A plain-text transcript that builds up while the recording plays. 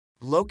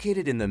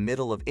Located in the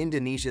middle of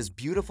Indonesia's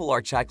beautiful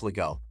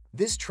archipelago,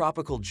 this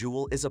tropical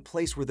jewel is a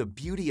place where the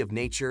beauty of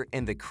nature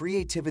and the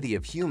creativity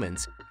of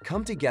humans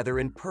come together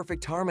in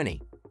perfect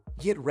harmony.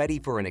 Get ready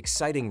for an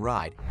exciting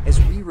ride as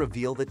we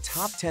reveal the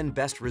top 10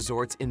 best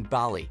resorts in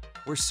Bali,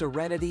 where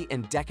serenity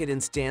and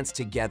decadence dance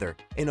together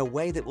in a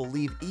way that will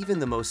leave even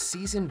the most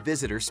seasoned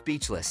visitor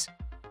speechless.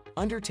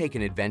 Undertake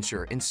an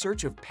adventure in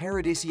search of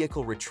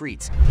paradisiacal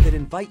retreats that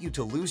invite you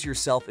to lose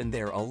yourself in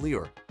their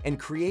allure and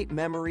create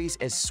memories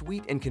as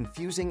sweet and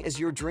confusing as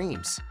your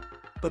dreams.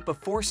 But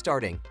before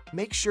starting,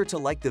 make sure to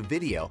like the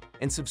video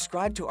and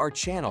subscribe to our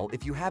channel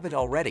if you haven't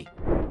already.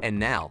 And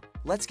now,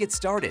 let's get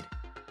started.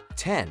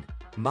 10.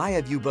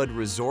 Ubud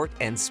Resort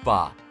and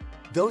Spa.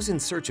 Those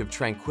in search of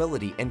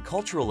tranquility and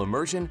cultural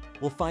immersion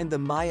will find the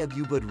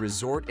Ubud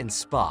Resort and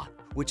Spa,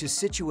 which is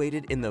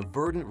situated in the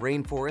verdant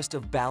rainforest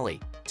of Bali,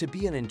 to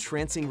be an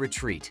entrancing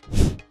retreat.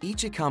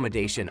 Each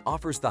accommodation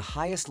offers the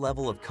highest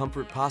level of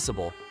comfort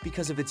possible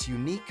because of its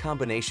unique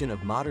combination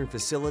of modern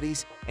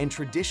facilities and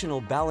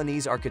traditional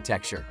Balinese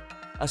architecture.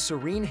 A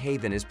serene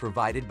haven is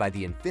provided by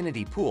the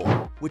infinity pool,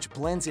 which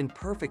blends in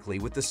perfectly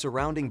with the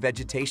surrounding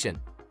vegetation.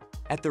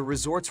 At the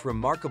resort's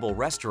remarkable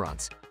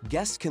restaurants,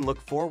 guests can look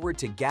forward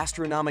to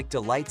gastronomic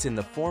delights in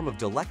the form of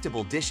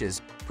delectable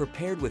dishes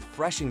prepared with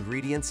fresh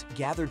ingredients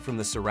gathered from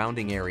the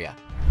surrounding area.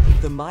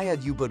 The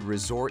Ubud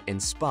Resort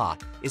and Spa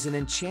is an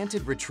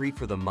enchanted retreat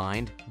for the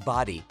mind,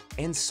 body,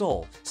 and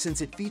soul,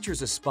 since it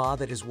features a spa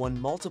that has won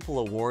multiple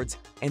awards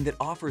and that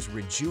offers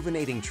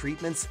rejuvenating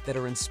treatments that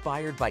are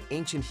inspired by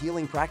ancient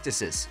healing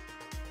practices.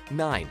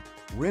 9.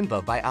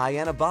 RIMBA by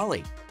AYANA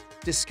Bali.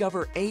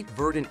 Discover 8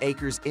 verdant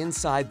acres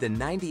inside the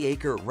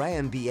 90-acre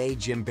RIMBA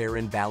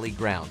Jimbaran Bali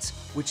grounds,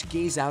 which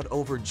gaze out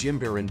over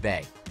Jimbaran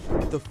Bay.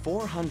 The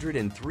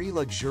 403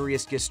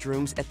 luxurious guest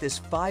rooms at this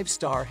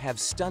 5-star have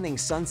stunning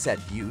sunset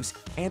views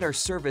and are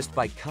serviced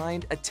by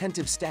kind,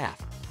 attentive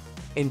staff.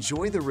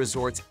 Enjoy the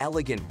resort's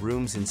elegant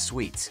rooms and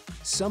suites,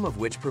 some of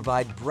which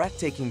provide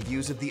breathtaking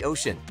views of the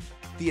ocean.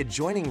 The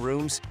adjoining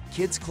rooms,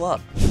 kids club,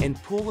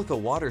 and pool with a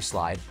water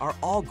slide are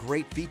all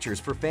great features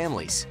for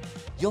families.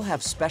 You'll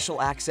have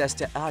special access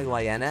to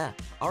AYANA,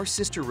 our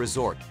sister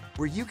resort,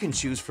 where you can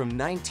choose from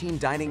 19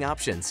 dining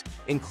options,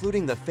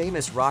 including the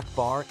famous Rock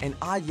Bar and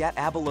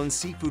Abalone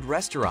Seafood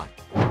Restaurant.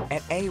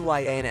 At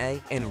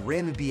AYANA and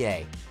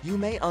RIMBA, you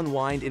may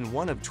unwind in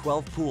one of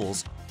 12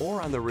 pools or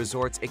on the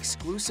resort's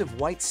exclusive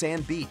white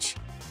sand beach.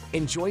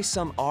 Enjoy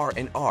some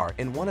R&R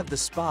in one of the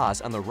spas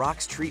on the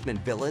Rocks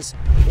Treatment Villas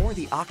or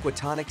the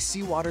Aquatonic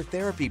Seawater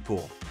Therapy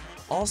Pool.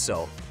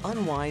 Also,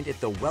 unwind at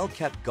the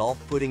well-kept golf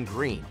footing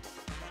green.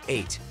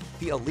 8.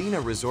 The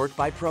AYANA Resort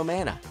by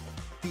Promana.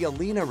 The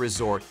AYANA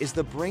Resort is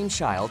the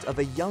brainchild of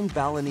a young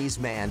Balinese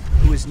man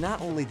who is not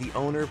only the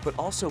owner but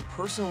also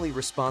personally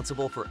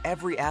responsible for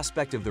every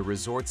aspect of the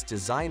resort's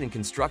design and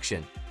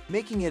construction,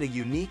 making it a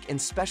unique and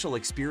special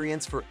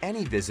experience for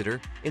any visitor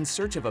in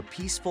search of a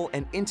peaceful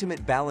and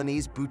intimate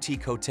Balinese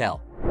boutique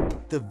hotel.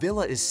 The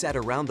villa is set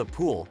around the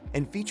pool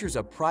and features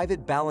a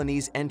private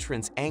Balinese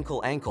entrance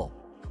ankle,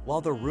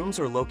 while the rooms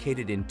are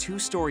located in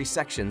 2-story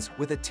sections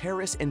with a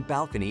terrace and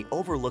balcony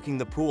overlooking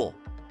the pool.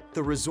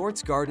 The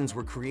resort's gardens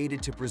were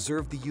created to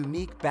preserve the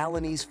unique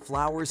Balinese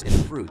flowers and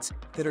fruits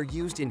that are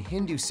used in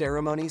Hindu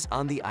ceremonies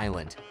on the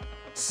island.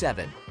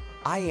 7.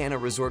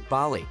 AYANA Resort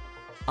Bali.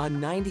 On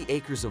 90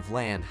 acres of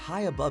land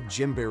high above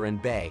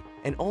Jimbaran Bay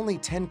and only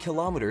 10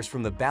 kilometers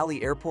from the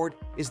Bali airport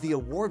is the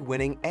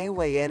award-winning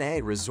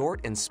AYANA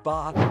Resort and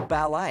Spa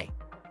Bali.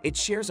 It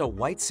shares a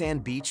white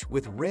sand beach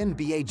with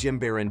RIMBA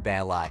Jimbaran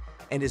Bali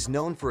and is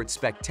known for its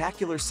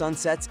spectacular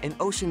sunsets and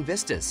ocean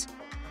vistas.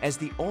 As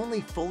the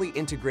only fully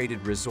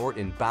integrated resort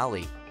in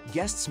Bali,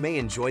 guests may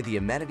enjoy the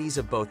amenities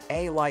of both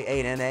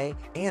AYANA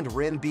and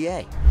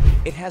RIMBA.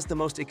 It has the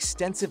most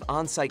extensive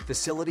on-site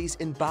facilities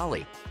in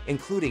Bali,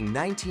 including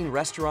 19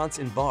 restaurants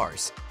and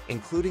bars,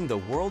 including the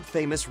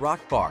world-famous Rock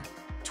Bar,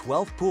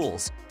 12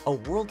 pools, a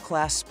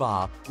world-class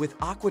spa with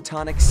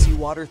Aquatonic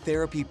Seawater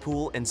Therapy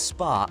Pool and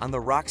Spa on the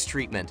Rocks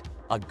Treatment,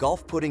 a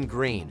golf putting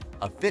green,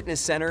 a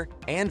fitness center,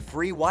 and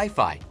free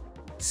Wi-Fi.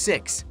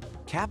 6.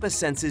 Kappa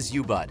Senses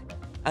Ubud.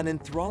 An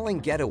enthralling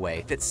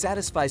getaway that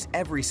satisfies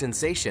every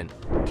sensation,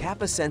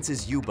 Kappa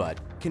Senses Ubud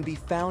can be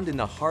found in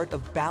the heart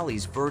of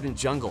Bali's verdant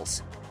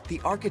jungles.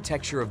 The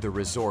architecture of the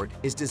resort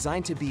is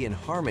designed to be in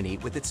harmony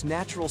with its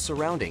natural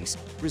surroundings,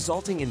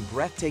 resulting in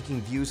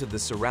breathtaking views of the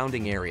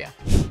surrounding area.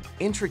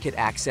 Intricate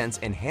accents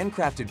and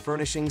handcrafted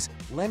furnishings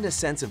lend a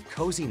sense of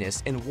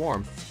coziness and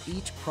warmth to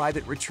each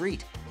private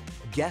retreat.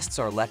 Guests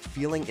are left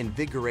feeling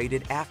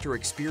invigorated after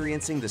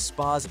experiencing the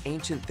spa's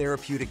ancient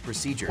therapeutic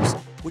procedures,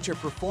 which are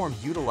performed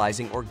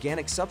utilizing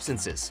organic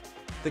substances.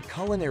 The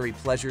culinary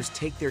pleasures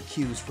take their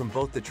cues from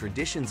both the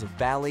traditions of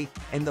Bali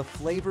and the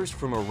flavors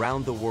from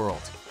around the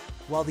world.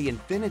 While the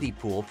infinity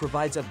pool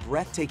provides a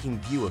breathtaking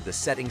view of the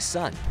setting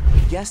sun,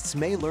 guests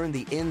may learn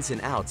the ins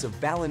and outs of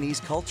Balinese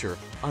culture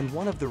on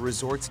one of the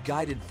resort's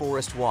guided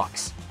forest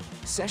walks.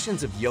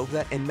 Sessions of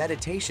yoga and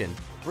meditation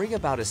bring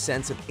about a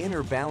sense of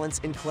inner balance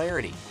and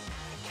clarity.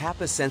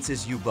 Kappa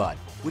Senses Ubud,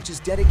 which is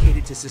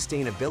dedicated to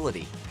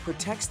sustainability,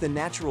 protects the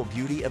natural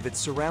beauty of its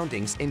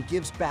surroundings and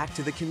gives back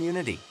to the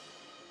community.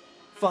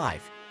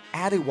 5.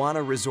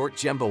 AYANA Resort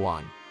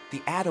Jembawan. The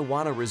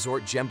AYANA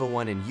Resort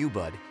Jembawan in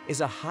Ubud is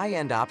a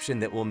high-end option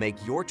that will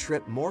make your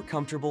trip more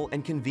comfortable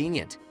and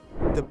convenient.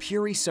 The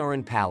Puri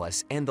Saran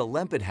Palace and the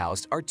Lempid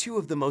House are two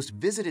of the most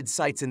visited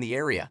sites in the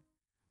area.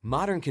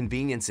 Modern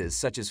conveniences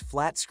such as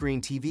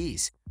flat-screen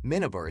TVs,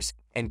 minibars,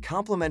 and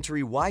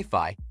complimentary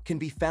Wi-Fi can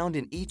be found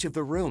in each of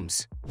the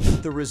rooms.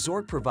 The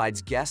resort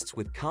provides guests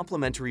with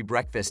complimentary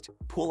breakfast,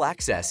 pool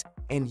access,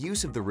 and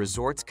use of the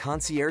resort's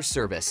concierge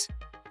service.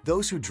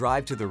 Those who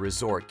drive to the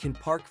resort can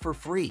park for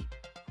free.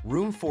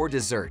 Room 4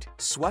 Dessert,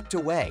 Swept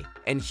Away,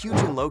 and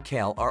Hujan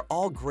Locale are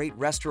all great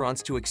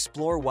restaurants to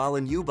explore while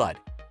in Ubud.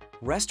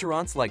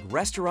 Restaurants like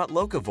Restaurant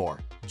Locavore,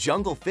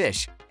 Jungle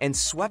Fish, and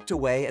Swept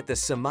Away at the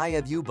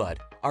Samaya Ubud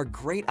are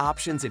great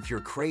options if you're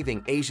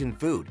craving Asian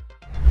food.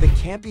 The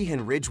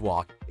Campihan Ridge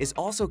Walk is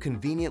also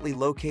conveniently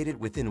located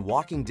within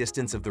walking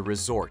distance of the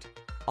resort,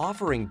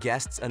 offering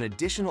guests an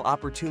additional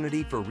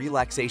opportunity for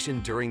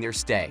relaxation during their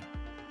stay.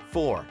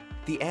 4.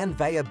 The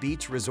Unveil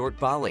Beach Resort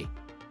Bali.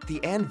 The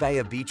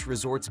Unveil Beach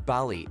Resorts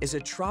Bali is a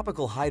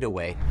tropical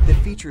hideaway that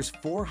features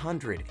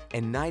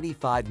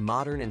 495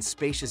 modern and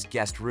spacious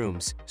guest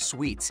rooms,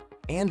 suites,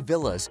 and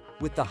villas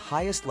with the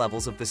highest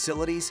levels of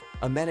facilities,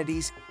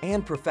 amenities,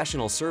 and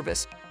professional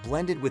service,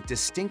 blended with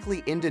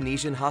distinctly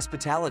Indonesian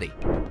hospitality.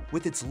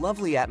 With its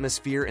lovely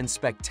atmosphere and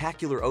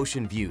spectacular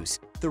ocean views,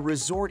 the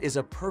resort is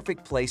a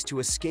perfect place to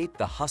escape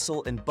the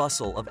hustle and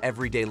bustle of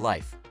everyday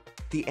life.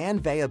 The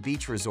Unveil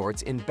Beach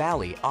Resorts in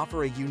Bali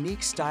offer a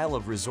unique style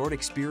of resort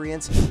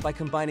experience by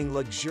combining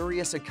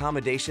luxurious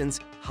accommodations,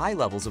 high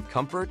levels of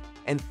comfort,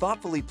 and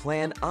thoughtfully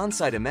planned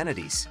on-site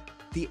amenities.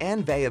 The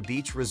Unveil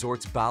Beach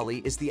Resorts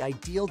Bali is the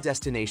ideal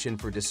destination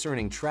for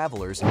discerning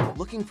travelers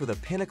looking for the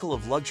pinnacle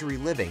of luxury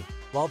living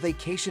while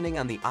vacationing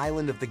on the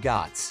island of the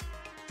gods.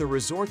 The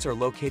resorts are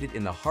located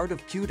in the heart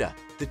of Kuta,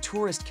 the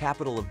tourist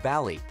capital of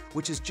Bali,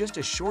 which is just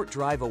a short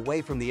drive away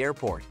from the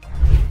airport.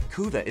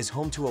 Kuta is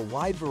home to a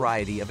wide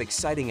variety of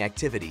exciting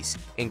activities,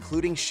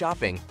 including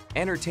shopping,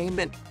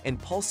 entertainment,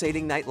 and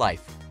pulsating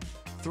nightlife.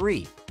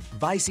 3.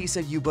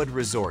 Vaisisa Ubud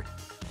Resort.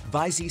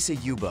 Vaisisa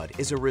Ubud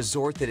is a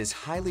resort that is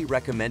highly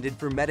recommended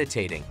for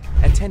meditating,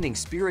 attending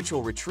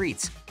spiritual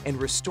retreats,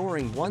 and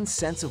restoring one's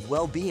sense of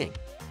well-being.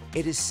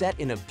 It is set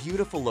in a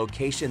beautiful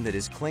location that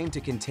is claimed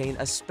to contain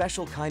a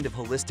special kind of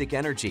holistic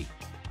energy.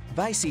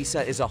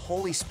 Vaisisa is a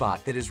holy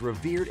spot that is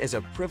revered as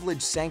a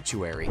privileged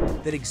sanctuary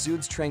that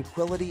exudes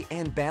tranquility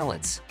and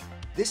balance.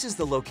 This is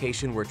the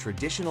location where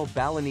traditional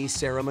Balinese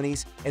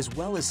ceremonies as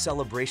well as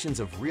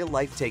celebrations of real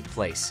life take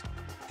place.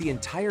 The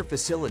entire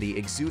facility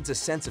exudes a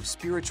sense of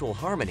spiritual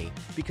harmony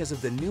because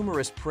of the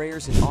numerous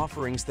prayers and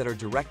offerings that are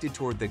directed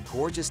toward the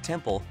gorgeous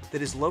temple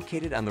that is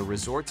located on the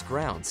resort's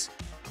grounds.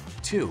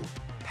 2.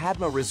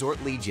 Padma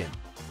Resort Legion.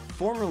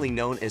 Formerly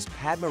known as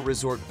Padma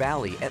Resort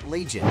Bali at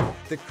Legion,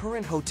 the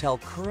current hotel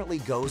currently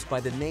goes by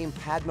the name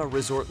Padma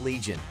Resort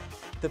Legion.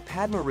 The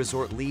Padma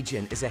Resort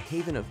Legion is a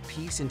haven of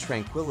peace and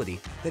tranquility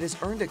that has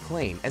earned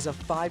acclaim as a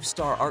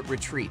 5-star art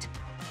retreat.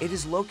 It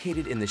is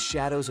located in the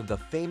shadows of the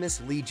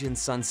famous Legion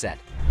sunset.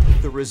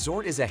 The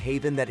resort is a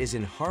haven that is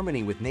in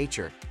harmony with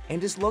nature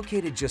and is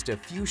located just a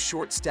few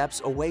short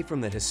steps away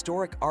from the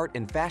historic art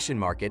and fashion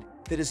market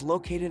that is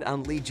located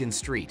on Legion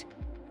Street.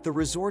 The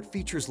resort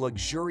features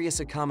luxurious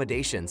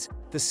accommodations,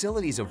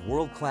 facilities of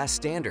world-class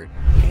standard,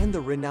 and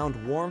the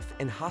renowned warmth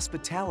and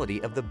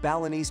hospitality of the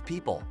Balinese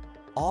people,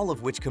 all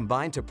of which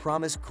combine to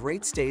promise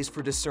great stays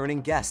for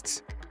discerning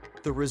guests.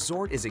 The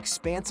resort is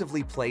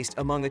expansively placed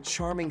among a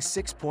charming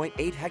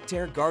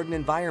 6.8-hectare garden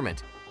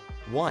environment.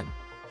 1.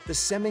 The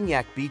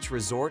Seminyak Beach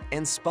Resort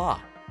and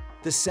Spa.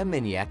 The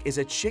Seminyak is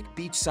a chic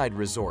beachside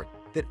resort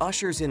that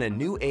ushers in a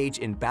new age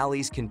in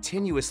Bali's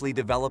continuously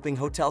developing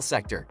hotel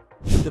sector.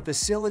 The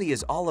facility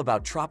is all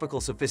about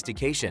tropical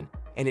sophistication,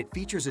 and it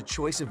features a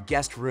choice of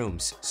guest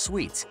rooms,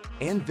 suites,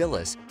 and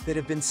villas that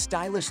have been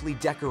stylishly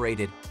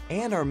decorated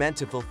and are meant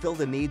to fulfill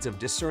the needs of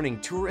discerning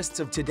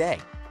tourists of today.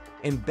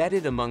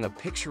 Embedded among a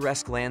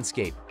picturesque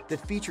landscape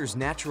that features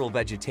natural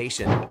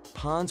vegetation,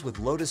 ponds with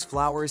lotus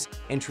flowers,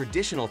 and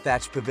traditional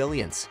thatched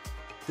pavilions.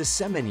 The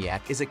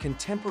Seminyak is a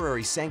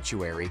contemporary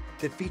sanctuary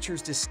that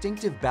features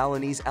distinctive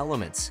Balinese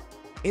elements.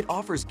 It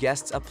offers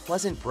guests a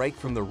pleasant break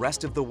from the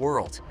rest of the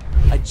world.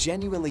 A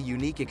genuinely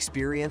unique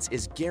experience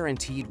is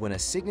guaranteed when a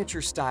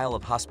signature style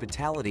of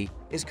hospitality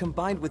is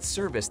combined with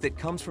service that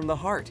comes from the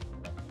heart.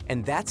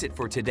 And that's it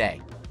for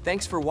today.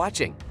 Thanks for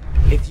watching.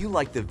 If you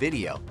liked the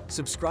video,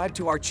 subscribe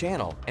to our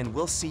channel and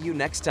we'll see you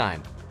next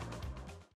time.